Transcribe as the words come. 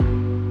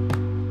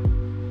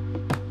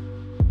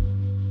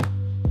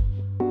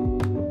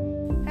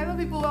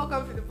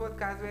welcome to the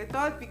podcast where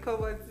thoughts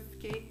become what is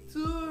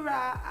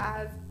Ketura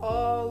as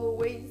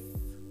always.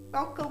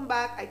 Welcome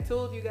back. I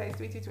told you guys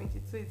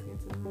 2022 is going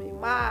to be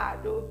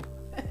mad. Oh.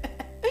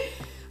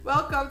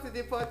 Welcome to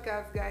the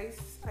podcast,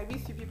 guys. I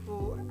miss you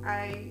people.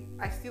 I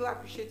still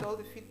appreciate all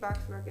the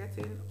feedbacks we're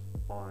getting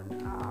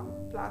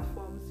on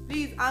platforms.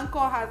 Please, Anchor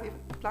has a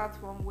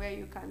platform where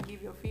you can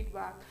give your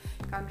feedback,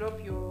 you can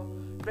drop your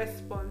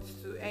response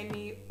to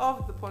any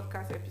of the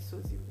podcast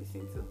episodes you've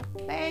listened to.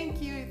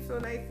 Thank you. It's so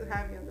nice to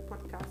have you on the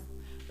podcast.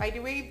 By the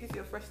way, if this is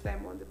your first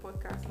time on the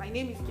podcast, my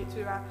name is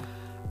Ketura,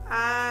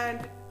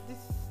 and this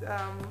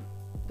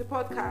the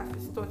podcast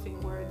is Thoughts in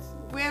Words,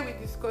 where we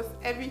discuss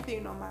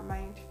everything on my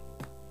mind.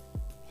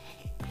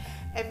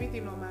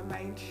 Everything on my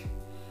mind.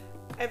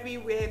 Every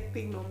weird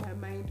thing on my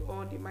mind or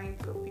on the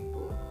minds of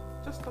people.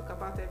 Just talk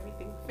about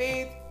everything.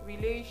 Faith,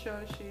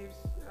 relationships,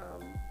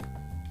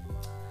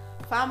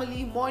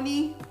 family,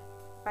 money,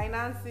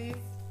 finances,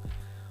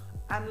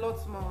 and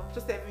lots more.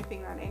 Just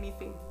everything and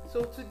anything.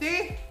 So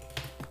today,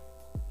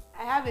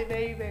 I have a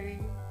very, very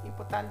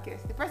important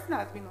guest. The person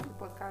has been on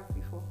the podcast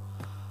before.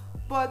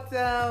 But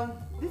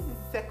this is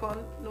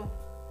second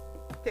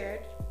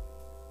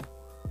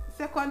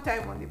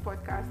time on the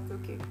podcast.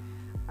 Okay.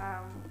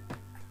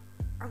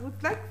 I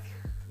would like,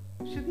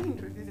 should he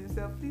introduce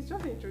himself? Please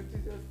just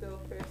introduce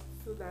yourself first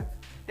so that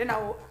then I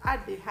will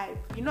add the hype.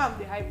 You know I'm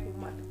the hype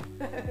woman.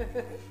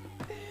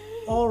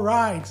 All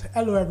right.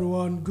 Hello,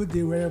 everyone. Good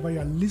day wherever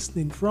you're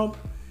listening from.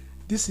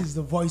 This is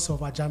the voice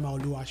of Ajama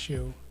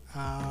Oluwaseo.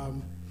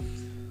 I'm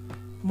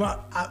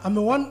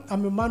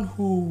a man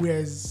who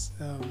wears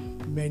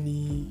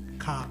many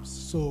caps.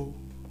 So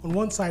on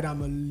one side,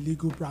 I'm a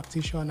legal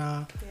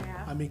practitioner.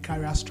 Yeah. I'm a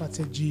career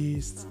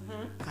strategist.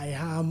 Mm-hmm. I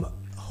am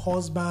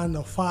husband,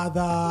 a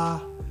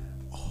father,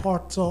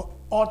 author.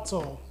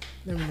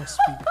 Let me not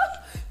speak.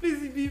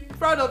 Please be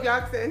proud of your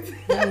accent.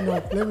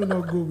 let me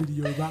not go with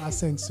your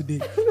accent today.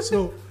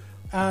 So,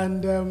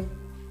 and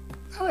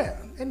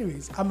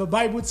anyways, I'm a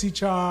Bible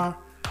teacher.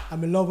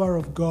 I'm a lover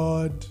of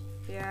God.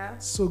 Yeah.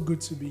 So good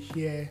to be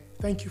here.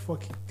 Thank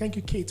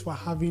you, Kate, for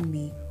having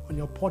me on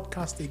your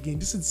podcast again.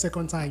 This is the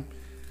second time.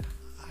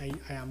 I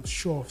am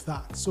sure of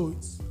that. So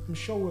I'm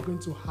sure we're going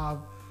to have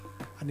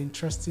an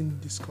interesting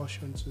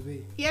discussion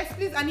today. Yes,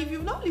 please. And if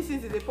you've not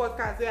listened to the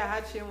podcast where I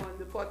had Shem on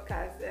the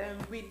podcast,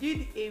 we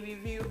did a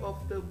review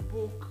of the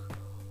book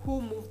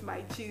Who Moved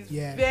My Cheese.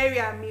 Yeah. Very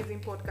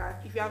amazing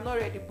podcast. If you have not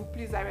read the book,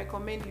 please, I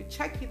recommend you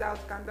check it out.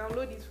 You can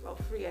download it for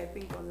free, I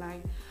think,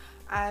 online.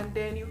 And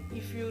then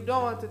if you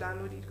don't want to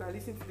download it, you can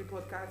listen to the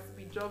podcast.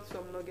 We dropped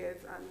some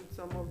nuggets and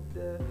some of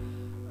the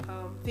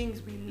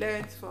things we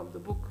learned from the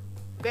book.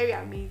 Very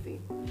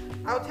amazing.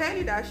 I'll tell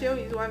you that Sheon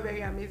is one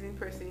very amazing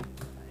person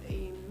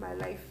in my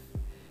life.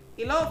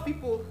 A lot of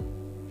people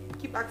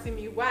keep asking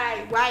me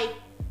why,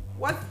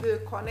 what's the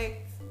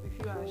connect with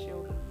you and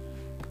Sheon?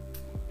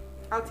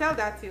 I'll tell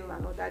that till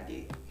another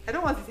day. I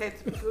don't want his head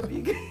to be so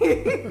big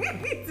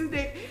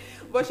today.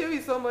 But Sheon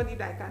is somebody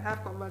that I can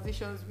have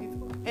conversations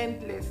with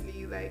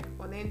endlessly, like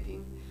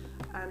unending.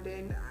 And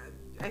then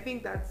I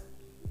think that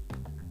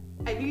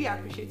I really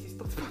appreciate his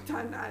thought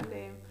pattern, and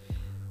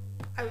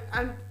I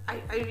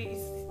really,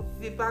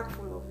 it's a bag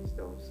full of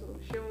wisdom. So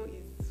Sheon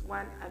is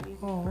one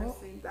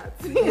amazing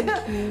person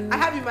that I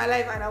have in my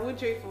life, and I won't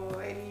trade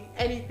for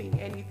anything.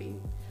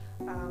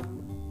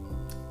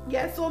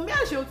 So me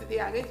and Sheon today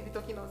are going to be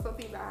talking on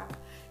something that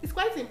is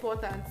quite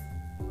important.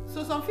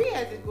 So some few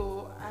years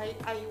ago, I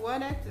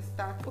wanted to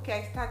start. Okay,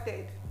 I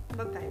started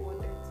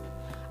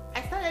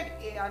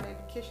an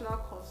educational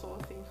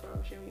consulting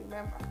firm. Should you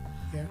remember?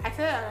 Yeah. I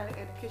started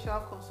an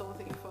educational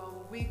consulting firm,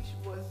 which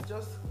was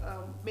just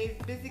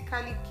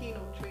basically keen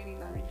on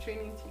training and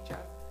retraining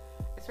teachers,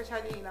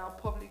 especially in our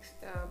public,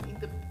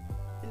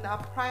 in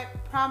our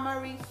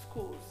primary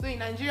schools. So in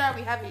Nigeria,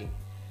 we have a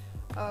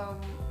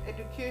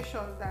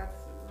education that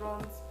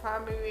runs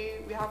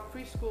primary. We have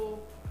preschool,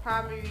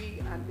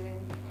 primary, and then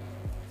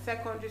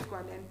secondary school,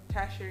 and then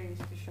tertiary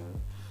institutions.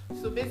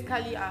 So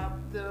basically,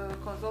 the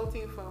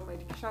consulting firm,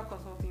 educational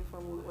consulting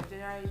firm, was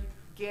generally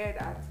geared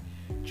at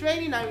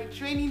training and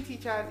retraining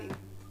teachers in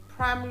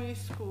primary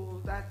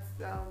school, that's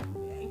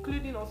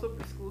including also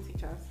preschool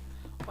teachers,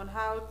 on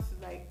how to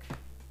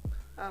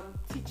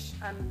teach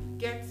and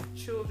get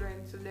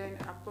children to learn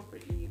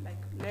appropriately,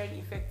 learn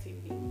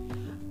effectively.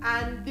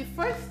 And the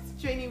first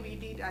training we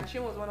did, and she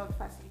was one of the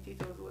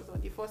facilitators, was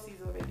on the 4 C's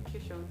of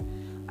education.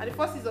 And the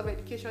 4 C's of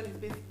education is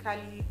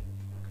basically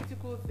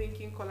critical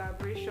thinking,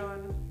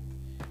 collaboration,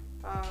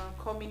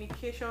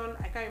 communication.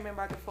 I can't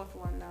remember the fourth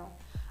one now.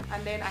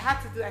 And then I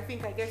had to do,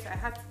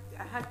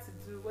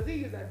 was it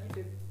you that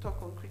did the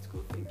talk on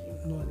critical thinking?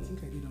 No, I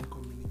think I did on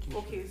communication.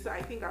 Okay, so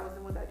I think I was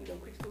the one that did on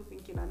critical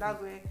thinking, and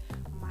that's where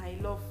my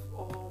love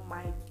or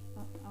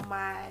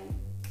my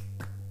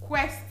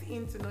quest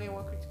into knowing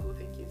what critical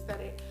thinking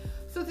started.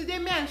 So today, I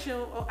and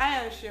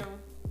Sheon,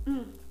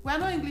 we are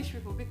not English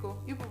people, because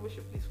you people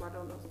should please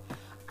pardon us.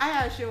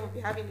 I and Sheon will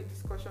be having a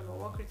discussion on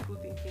what critical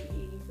thinking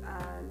is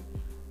and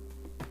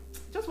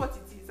just what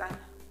it is and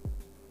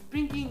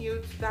bringing you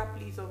to that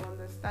place of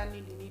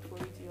understanding the need for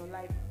it in your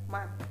life.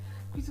 Man,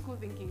 critical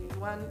thinking is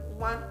one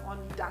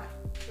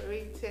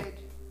underrated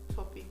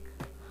topic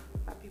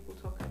that people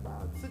talk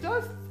about. So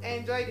just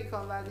enjoy the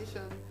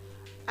conversation,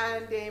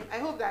 and I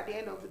hope that at the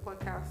end of the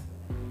podcast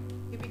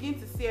you begin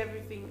to see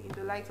everything in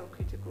the light of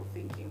critical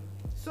thinking.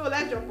 So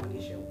let's jump on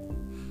issue.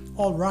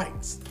 All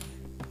right.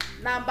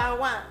 Number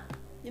one,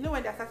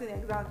 when they're starting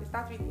exams, they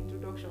start with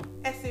introduction,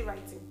 essay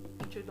writing,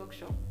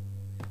 introduction.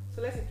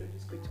 So let's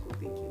introduce critical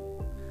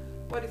thinking.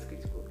 What is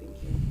critical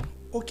thinking?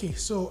 Okay,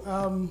 so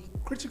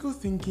critical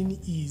thinking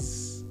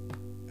is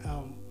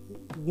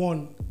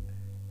one,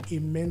 a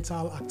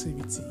mental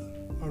activity.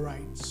 All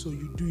right, so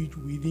you do it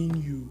within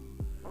you.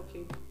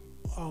 Okay.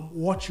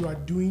 What you are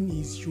doing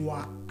is you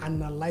are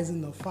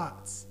analyzing the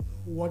facts.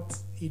 What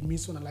it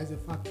means to analyze the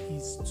fact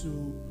is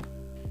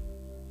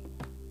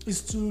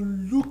to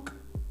look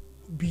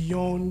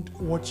beyond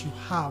what you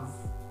have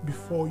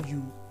before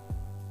you,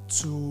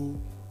 to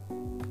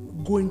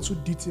go into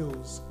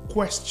details,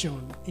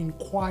 question,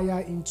 inquire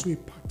into a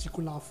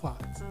particular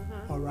fact.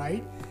 All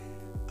right,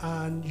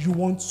 and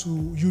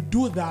you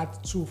do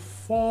that to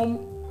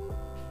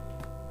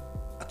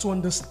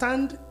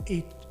understand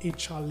a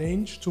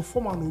challenge, to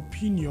form an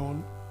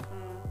opinion,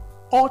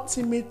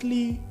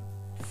 ultimately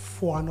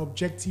for an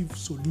objective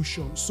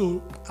solution.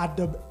 So at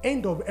the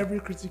end of every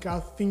critical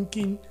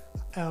thinking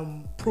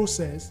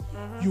process,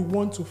 you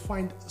want to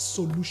find a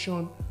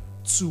solution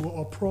to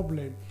a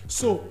problem.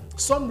 So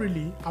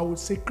summarily, I would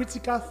say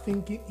critical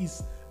thinking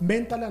is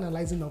mentally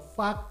analyzing the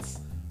facts,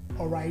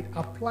 all right,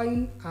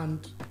 applying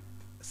and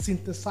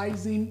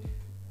synthesizing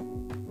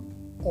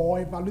or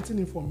evaluating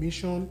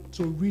information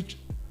to reach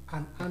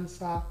an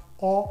answer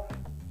or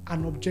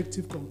an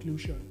objective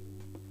conclusion.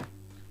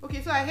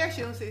 Okay, so I hear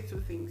Sheon say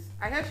two things.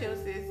 I hear Sheon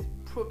says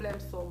problem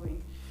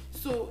solving.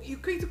 So your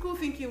critical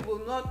thinking will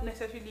not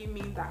necessarily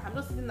mean that I'm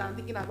not sitting down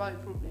thinking about a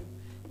problem.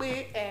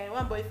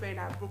 One boyfriend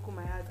had broken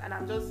my heart, and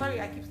I'm just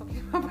sorry I keep talking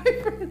about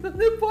boyfriend on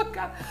the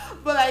podcast,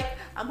 but like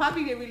I'm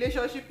having a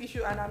relationship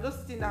issue and I'm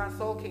just sitting down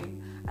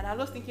sulking and I'm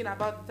just thinking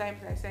about the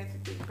times I sent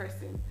it to the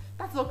person.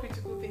 That's not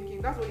critical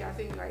thinking. That's what you're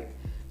saying, right?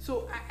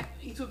 So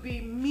it will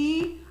be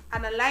me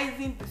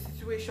analyzing the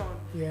situation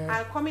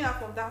and coming out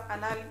from that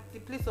the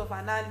place of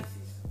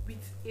analysis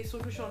with a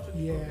solution to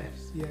the problem.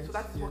 Yes, so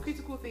that's what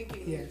critical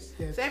thinking is.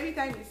 Yes. So every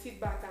time you sit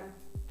back and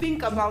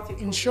think about it.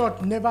 In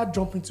short, never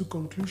jump into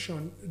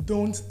conclusion.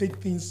 Don't take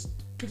things.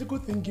 Critical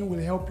thinking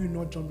will help you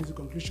not jump into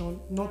conclusion,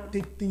 not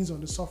take things on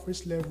the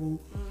surface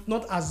level,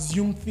 not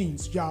assume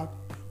things.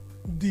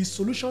 The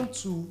solution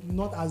to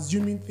not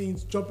assuming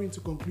things, jumping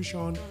into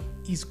conclusion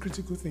is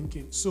critical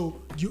thinking.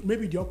 So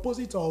maybe the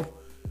opposite of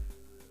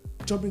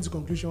jumping to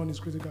conclusion is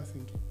critical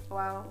thinking.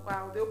 Wow.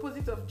 The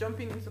opposite of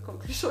jumping into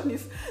conclusion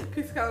is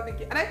critical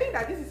thinking. And I think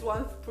that this is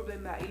one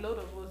problem that a lot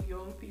of us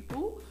young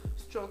people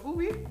struggle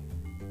with.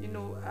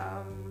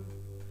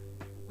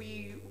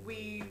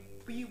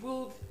 We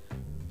will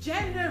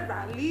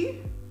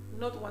generally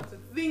not want to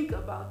think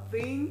about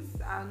things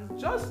and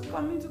just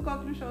come into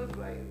conclusions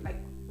like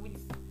with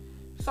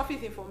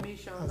surface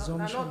information,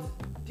 not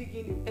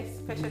digging in,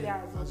 especially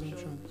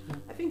assumptions.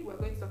 I think we're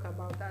going to talk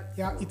about that.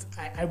 Yeah,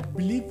 I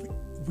believe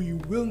we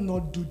will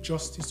not do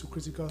justice to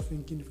critical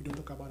thinking if we don't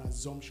talk about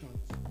assumptions.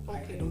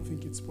 Okay. I don't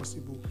think it's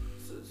possible.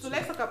 So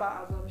let's talk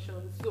about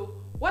assumptions. So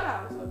what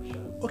are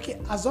assumptions? Okay,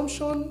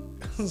 assumption.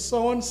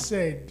 Someone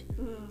said,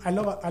 I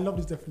love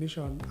this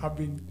definition.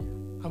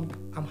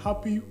 I'm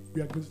happy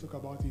we are going to talk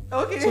about it.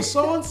 Okay. So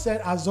someone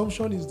said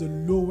assumption is the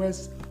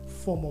lowest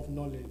form of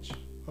knowledge.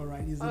 All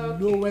right, it's the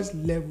lowest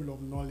level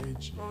of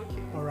knowledge.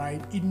 Okay. All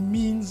right, it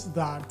means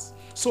that.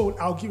 So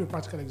I'll give a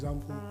practical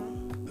example.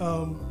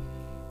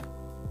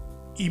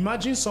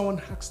 Imagine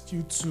someone asked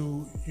you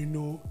to,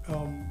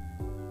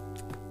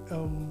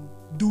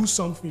 do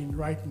something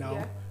right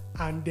now,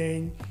 and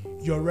then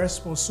your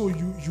response. So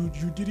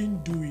you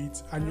didn't do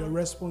it, and your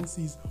response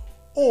is,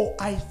 "Oh,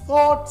 I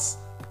thought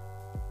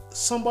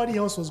somebody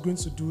else was going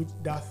to do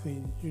that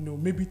thing."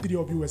 Maybe three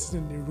of you were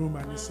sitting in the room,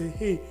 and they say,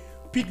 "Hey,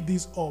 pick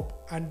this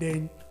up," and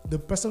then the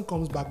person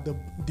comes back. The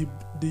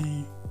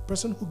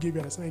person who gave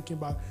you an assignment came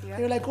back, and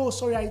you're like, "Oh,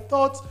 sorry, I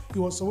thought it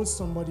was supposed to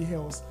somebody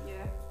else."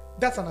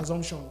 That's an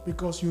assumption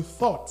because you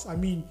thought.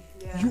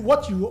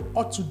 What you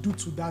ought to do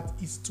to that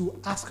is to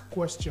ask a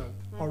question.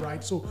 All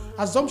right. So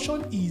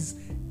assumption is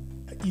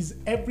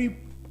every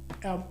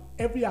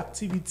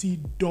activity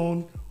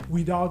done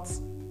without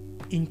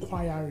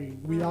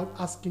inquiring, without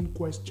asking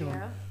questions,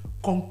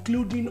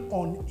 concluding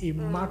on a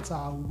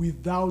matter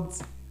without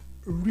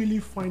really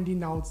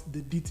finding out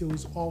the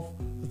details of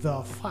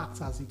the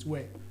facts, as it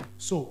were.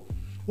 So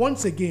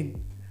once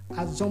again,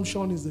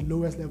 assumption is the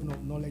lowest level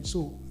of knowledge.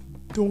 So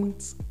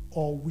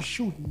we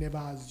should never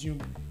assume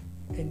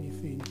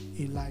anything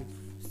in life.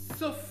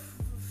 So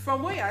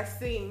from what you are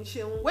saying,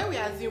 when we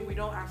assume, we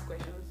don't ask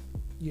questions.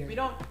 Yeah.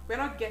 We're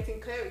not getting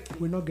clarity.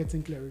 We're not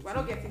getting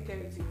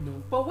clarity.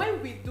 No. But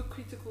when we do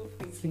critical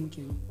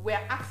thinking, we're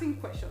asking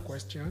questions.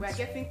 We're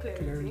getting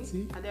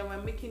clarity. And then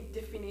we're making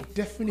definite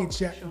conclusions.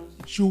 Yeah.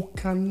 You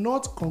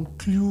cannot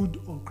conclude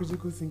on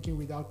critical thinking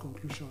without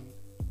conclusion.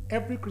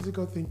 Every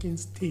critical thinking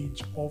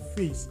stage or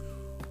phase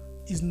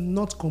is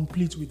not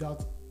complete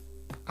without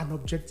an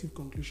objective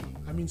conclusion.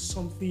 I mean,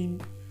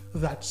 something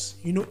that's,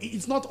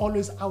 it's not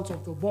always out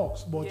of the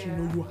box, but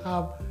you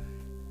have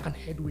an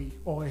headway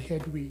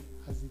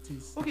as it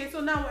is. Okay,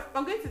 so now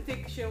I'm going to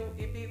take Seun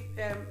a bit.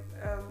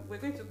 We're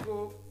going to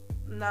go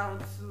now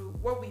to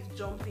what we've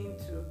jumped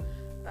into.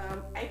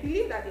 I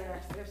believe that there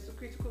are steps to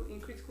critical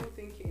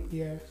thinking.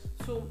 Yes.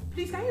 So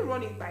please, can you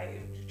run it by?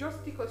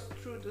 Just take us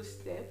through those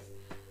steps.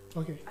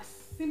 Okay. As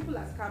simple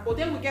as can, but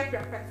then we get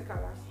practical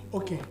as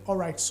well. Okay. All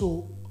right.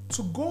 So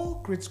to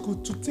go critical,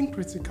 to think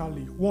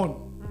critically,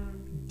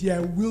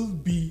 there will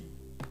be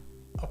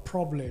a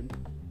problem.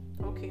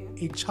 Okay.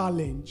 A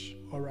challenge.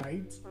 All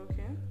right.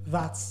 Okay.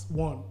 That's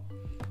one.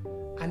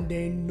 And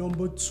then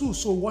number two,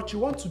 so what you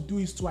want to do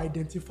is to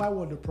identify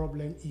what the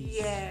problem is.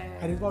 Yeah.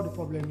 Identify what the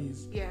problem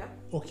is. Yeah.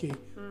 Okay.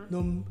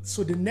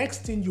 So the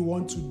next thing you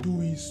want to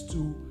do is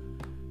to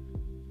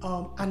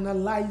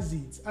analyze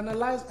it.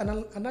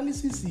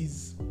 Analysis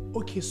is,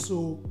 okay,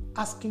 so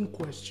asking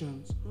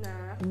questions.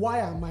 Why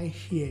am I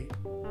here?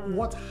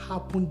 What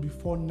happened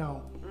before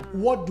now?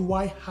 What do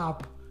I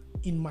have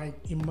in my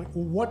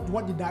what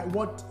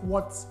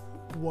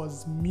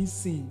was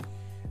missing?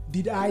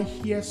 Did I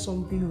hear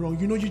something wrong?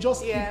 You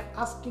just keep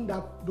asking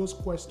those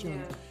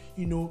questions.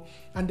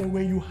 And then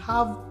when you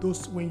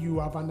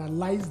have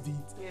analyzed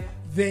it,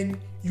 then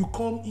you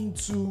come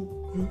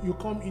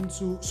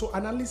into so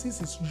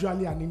analysis is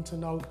usually an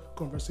internal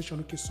conversation.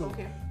 Okay, so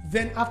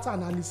then after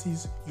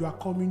analysis, you are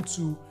coming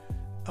to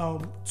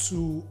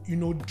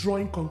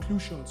drawing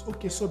conclusions.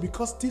 Okay, so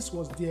because this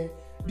was there,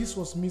 this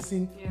was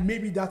missing,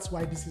 maybe that's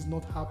why this is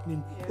not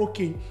happening.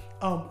 Okay,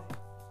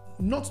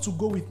 not to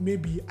go with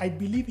maybe, I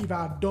believe if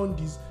I had done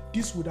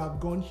this would have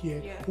gone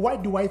here. Why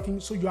do I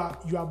think so? You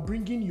are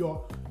bringing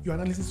your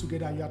analysis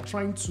together. You are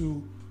trying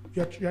to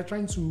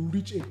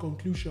reach a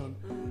conclusion.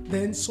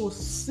 Then, so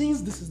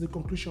since this is the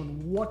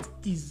conclusion, what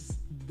is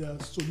the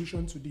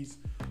solution to this?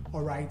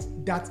 All right,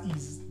 that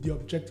is the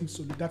objective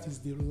solution. That is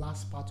the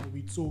last part of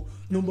it. So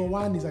number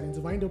one is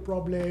identifying the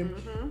problem,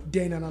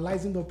 then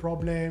analyzing the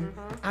problem,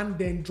 and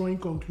then drawing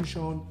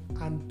conclusion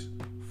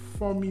and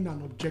forming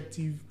an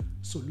objective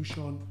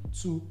solution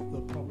to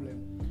the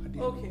problem.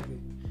 Okay.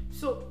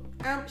 So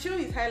Seun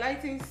is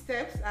highlighting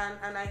steps,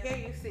 and I hear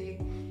you say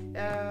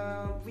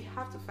we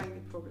have to find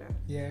the problem.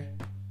 Yeah.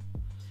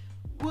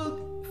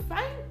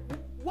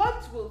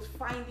 What will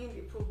finding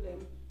the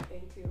problem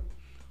entail?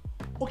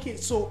 Okay,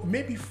 so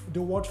maybe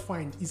the word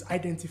find is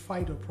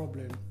identify the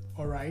problem.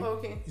 All right.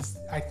 Okay.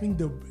 I think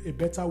a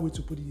better way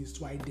to put it is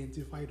to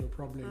identify the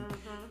problem.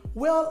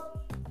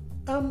 Well,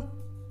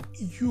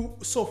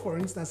 so for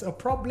instance, a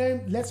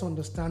problem, let's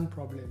understand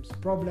problems.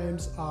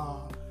 Problems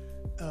are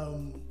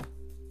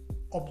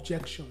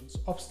objections,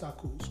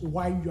 obstacles,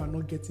 why you are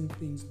not getting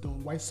things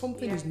done, why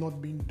something is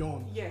not being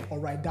done. All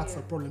right, that's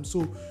a problem.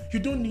 So you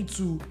don't need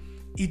to,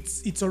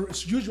 it's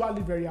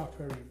usually very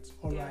apparent.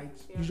 All right,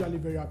 usually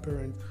very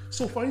apparent.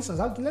 So for instance,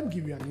 let me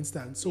give you an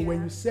instance. So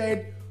when you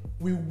said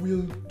we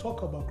will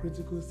talk about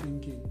critical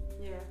thinking,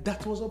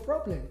 that was a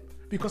problem.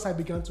 Because I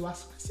began to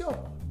ask myself,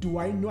 do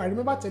I know? I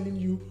remember telling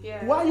you,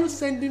 why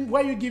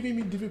are you giving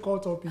me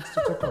difficult topics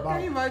to talk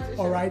about?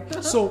 All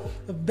right. So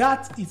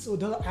that is,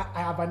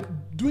 I have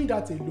doing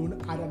that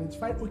alone. I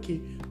identified,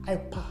 okay,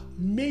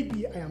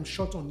 maybe I am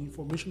short on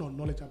information or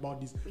knowledge about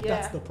this.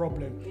 That's the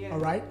problem. All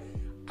right.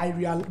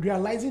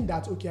 Realizing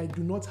that, okay, I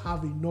do not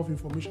have enough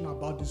information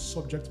about this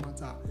subject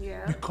matter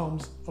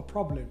becomes a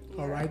problem.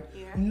 All right.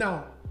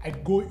 Now I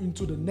go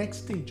into the next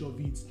stage of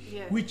it,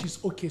 which is,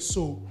 okay,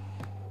 so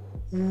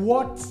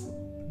what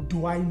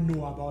do I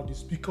know about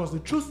this? Because the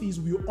truth is,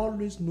 we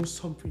always know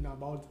something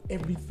about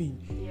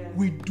everything.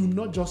 We do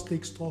not just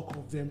take stock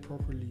of them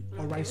properly.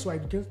 All right. So I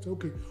get to,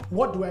 okay,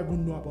 what do I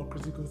even know about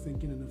critical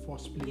thinking in the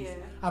first place?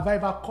 Have I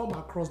ever come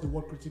across the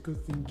word critical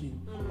thinking?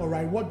 All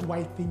right. What do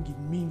I think it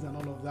means and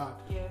all of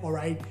that? All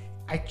right.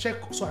 I'm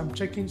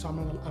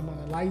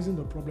analyzing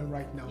the problem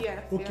right now.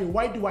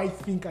 Why do I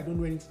think I don't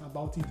know anything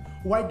about it?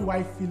 Why do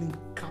I feel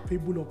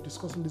incapable of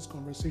discussing this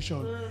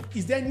conversation?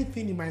 Is there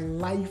anything in my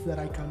life that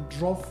I can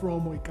draw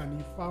from or I can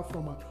infer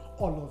from and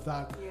all of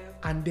that?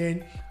 And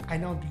then I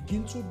now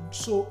begin to,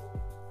 so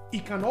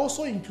it can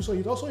also include, so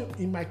it also,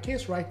 in my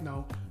case right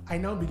now, I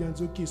now begin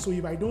to, okay, so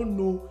if I don't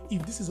know,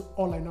 if this is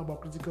all I know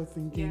about critical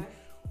thinking,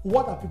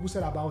 what have people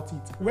said about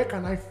it? Where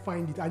can I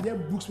find it? Are there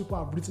books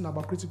people have written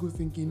about critical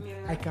thinking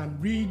I can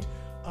read?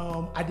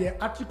 Are there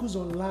articles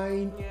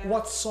online?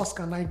 What source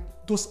can I,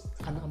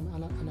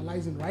 I'm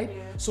analyzing, right?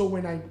 So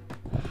when I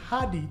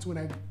had it, when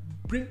I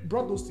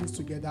brought those things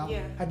together,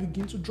 I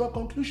begin to draw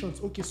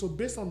conclusions. Okay, so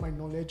based on my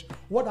knowledge,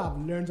 what I've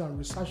learned and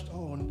researched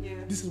on,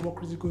 this is what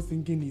critical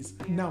thinking is.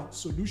 Now,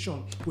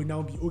 solution will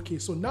now be, okay,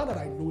 so now that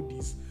I know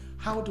this,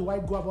 how do I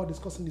go about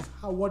discussing this?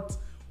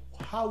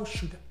 how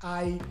should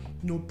I,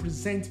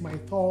 present my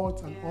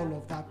thoughts and all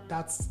of that.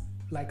 That's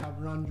like I've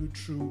run you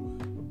through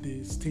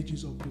the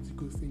stages of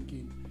critical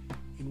thinking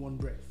in one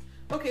breath.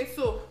 Okay,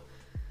 so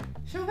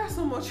that's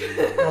so much.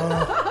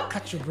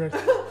 Catch your breath.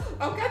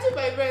 I'm catching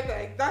my breath.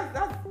 Like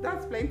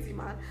that's plenty,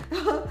 man.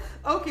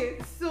 Okay,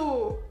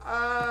 so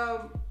I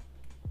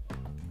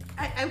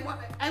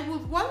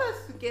would want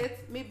us to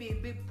get maybe a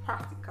bit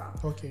practical.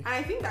 Okay. And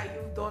I think that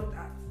you've done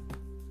that.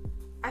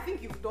 I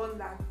think you've done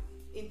that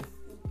in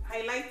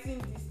highlighting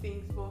these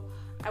things, but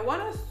I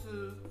want us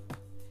to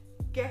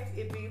get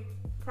a bit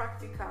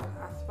practical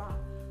as far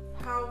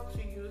how to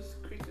use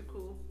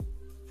critical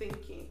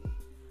thinking.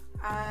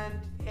 And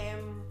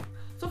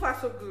so far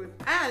so good.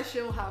 I and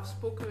Seun have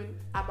spoken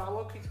about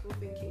what critical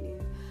thinking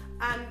is,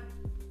 and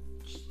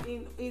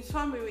in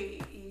summary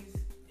is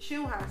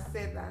Seun has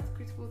said that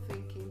critical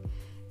thinking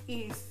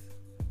is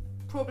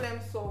problem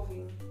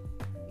solving,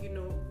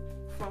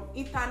 from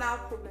internal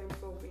problem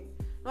solving,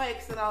 not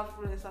external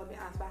problem solving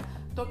as by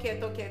talk here.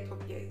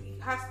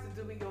 It has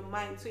to do with your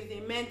mind. So it's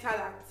a mental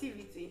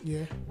activity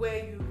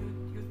where you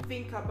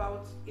think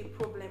about a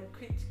problem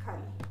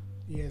critically.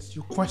 Yes,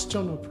 you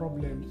question a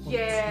problem.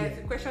 Yes,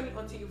 you question it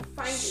until you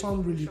find it.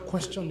 Some really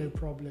question a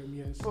problem,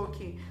 yes.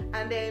 Okay,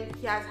 and then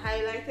he has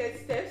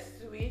highlighted steps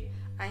to it,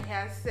 and he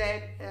has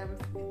said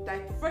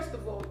that first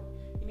of all,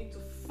 you need to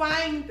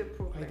find the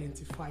problem.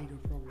 Identify the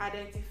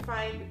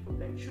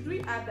problem. Should we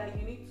add that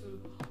you need to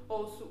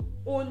also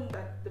own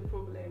that the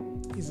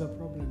problem is a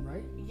problem,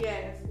 right?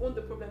 Yes, own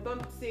the problem.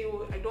 Don't say,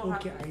 oh, I don't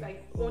have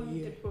it. Own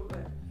the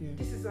problem. Yeah.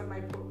 This is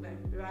my problem,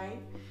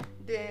 right?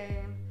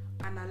 Then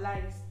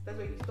analyze. That's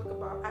why you talk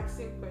about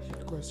asking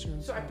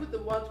questions. So I put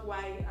the what,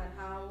 why, and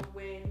how,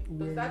 when.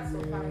 Does that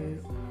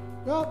suffice?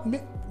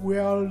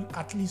 Well,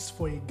 at least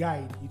for a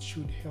guide, it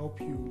should help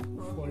you.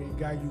 Okay. For a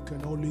guide, you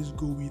can always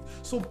go with.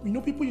 So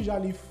people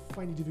usually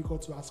find it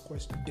difficult to ask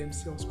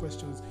themselves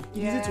questions. It's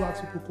easy to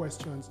ask people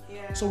questions.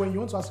 Yeah. So when you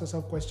want to ask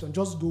yourself questions,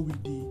 just go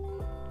with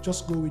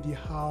the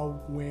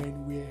how,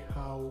 when, where,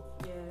 how.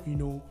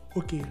 Yeah.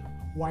 Okay,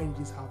 why did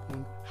this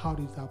happen? How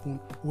did it happen?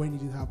 When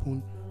did it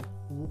happen?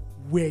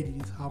 Where did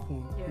it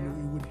happen? Yeah.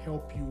 It would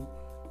help you.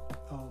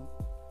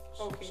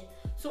 Okay,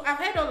 so I've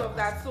heard all of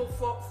that. So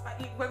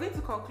we're going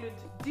to conclude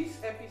this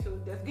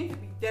episode. There's going to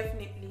be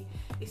definitely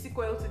a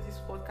sequel to this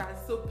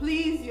podcast. So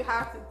please, you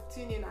have to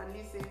tune in and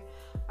listen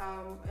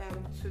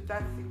to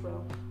that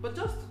sequel. But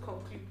just to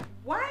conclude,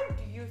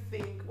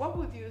 what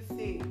would you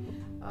say?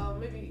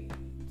 Maybe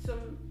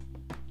some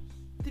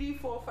 3,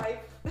 4, 5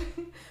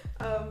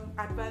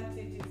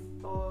 advantages,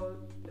 or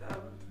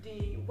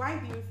why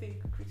do you think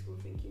critical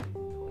thinking is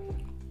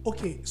important?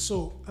 Okay,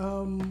 so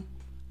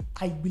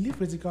I believe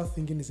critical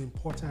thinking is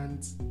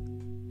important,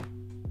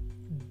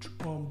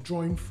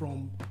 drawing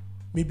from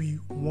maybe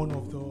one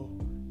of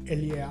the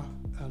earlier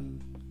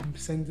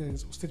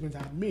sentence or statement I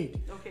had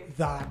made,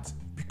 that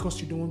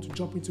because you don't want to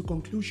jump into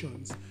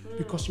conclusions,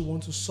 because you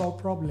want to solve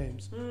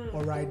problems,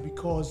 all right,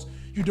 because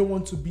you don't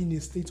want to be in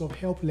a state of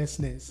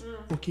helplessness,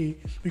 okay,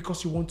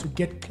 because you want to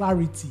get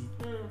clarity,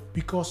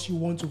 because you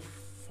want to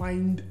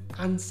find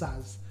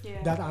answers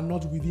that are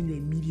not within your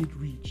immediate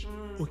reach,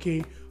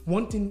 okay.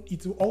 One thing,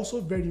 it's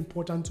also very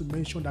important to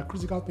mention that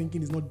critical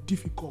thinking is not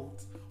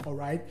difficult, all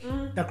right?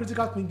 That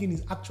critical thinking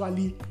is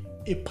actually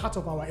a part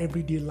of our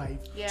everyday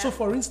life. Yeah. So,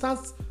 for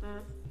instance,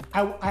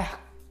 I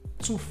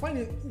to find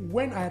it,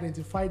 when I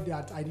identified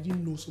that I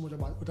didn't know so much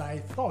about what I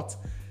thought,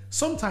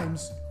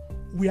 sometimes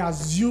we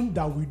assume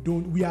that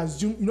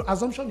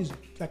assumption is,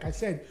 like I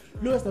said,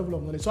 lowest level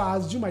of knowledge. So I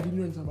assume I didn't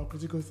know anything about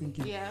critical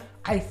thinking. Yeah.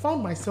 I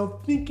found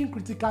myself thinking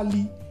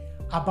critically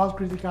about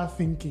critical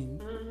thinking,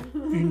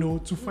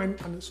 to find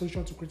a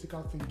solution to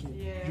critical thinking.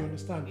 Yeah. You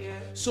understand? Yeah.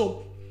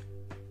 So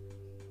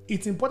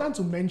it's important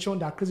to mention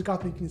that critical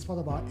thinking is part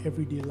of our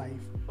everyday life.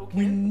 Okay.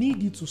 We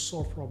need it to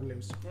solve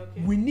problems.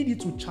 Okay. We need it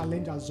to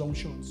challenge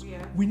assumptions.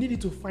 Yeah. We need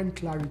it to find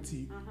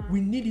clarity. We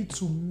need it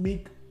to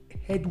make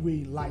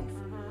headway in life.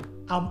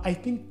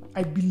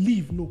 I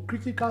believe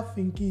critical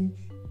thinking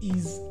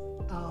is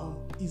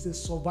a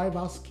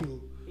survival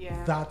skill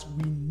that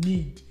we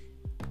need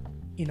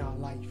in our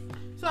life.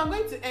 So I'm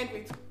going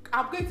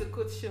to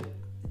quote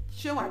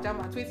Seun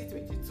Ajama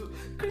 2022.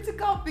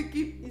 Critical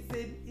thinking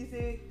is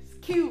a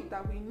skill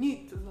that we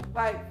need to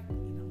survive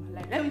in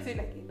our life. Let me say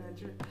like in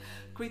Nigeria.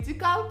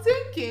 Critical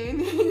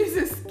thinking is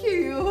a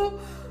skill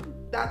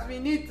that we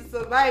need to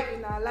survive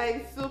in our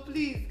lives. So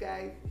please,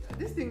 guys,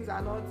 these things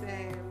are not.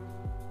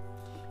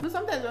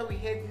 Sometimes when we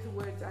hear these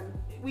words and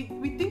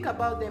we think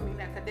about them in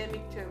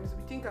academic terms,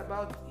 we think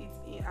about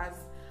it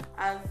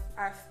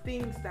as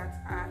things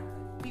that are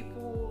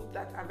people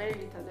that are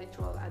very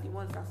intellectual are the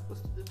ones that are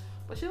supposed to do.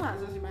 But Seun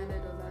has just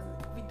reminded us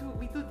that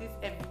we do this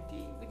every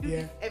day. We do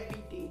this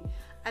every day,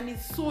 and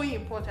it's so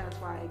important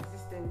for our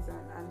existence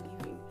and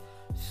living.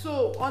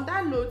 So on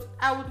that note,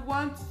 I would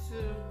want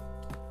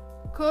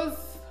to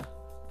close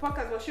the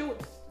podcast. Well, Seun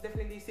would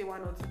definitely say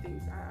one or two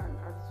things and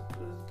to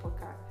close the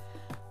podcast.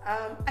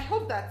 I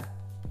hope that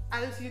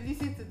as you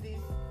listen to this,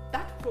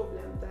 that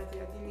problem that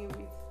you are dealing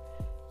with,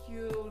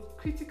 you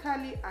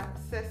critically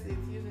assess it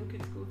using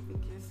critical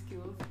thinking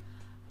skills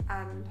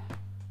and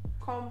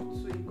come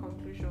to a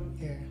conclusion.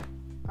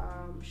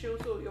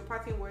 So your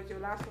parting words, your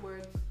last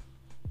words.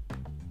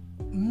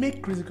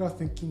 Make critical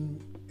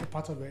thinking a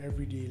part of your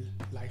everyday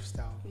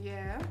lifestyle.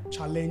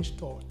 Challenge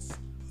thoughts.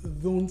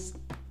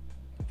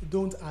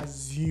 Don't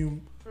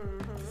assume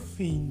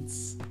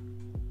things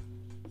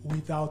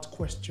without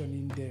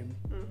questioning them.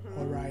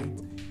 All right.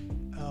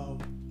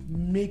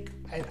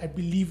 I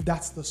believe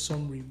that's the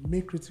summary.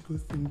 Make critical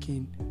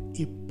thinking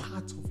a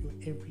part of your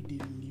everyday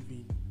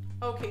living.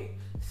 Okay.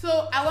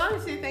 So I want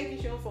to say thank you,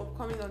 Seun, for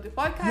coming on the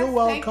podcast. You're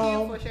welcome.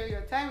 Thank you for sharing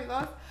your time with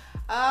us.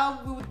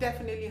 We will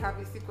definitely have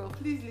a sequel.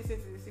 Please listen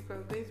to the sequel.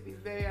 It's going to be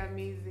very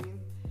amazing.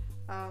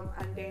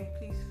 And then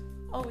please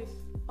always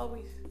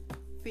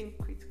think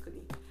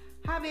critically.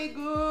 Have a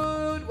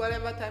good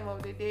whatever time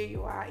of the day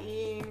you are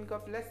in.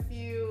 God bless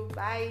you.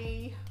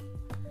 Bye.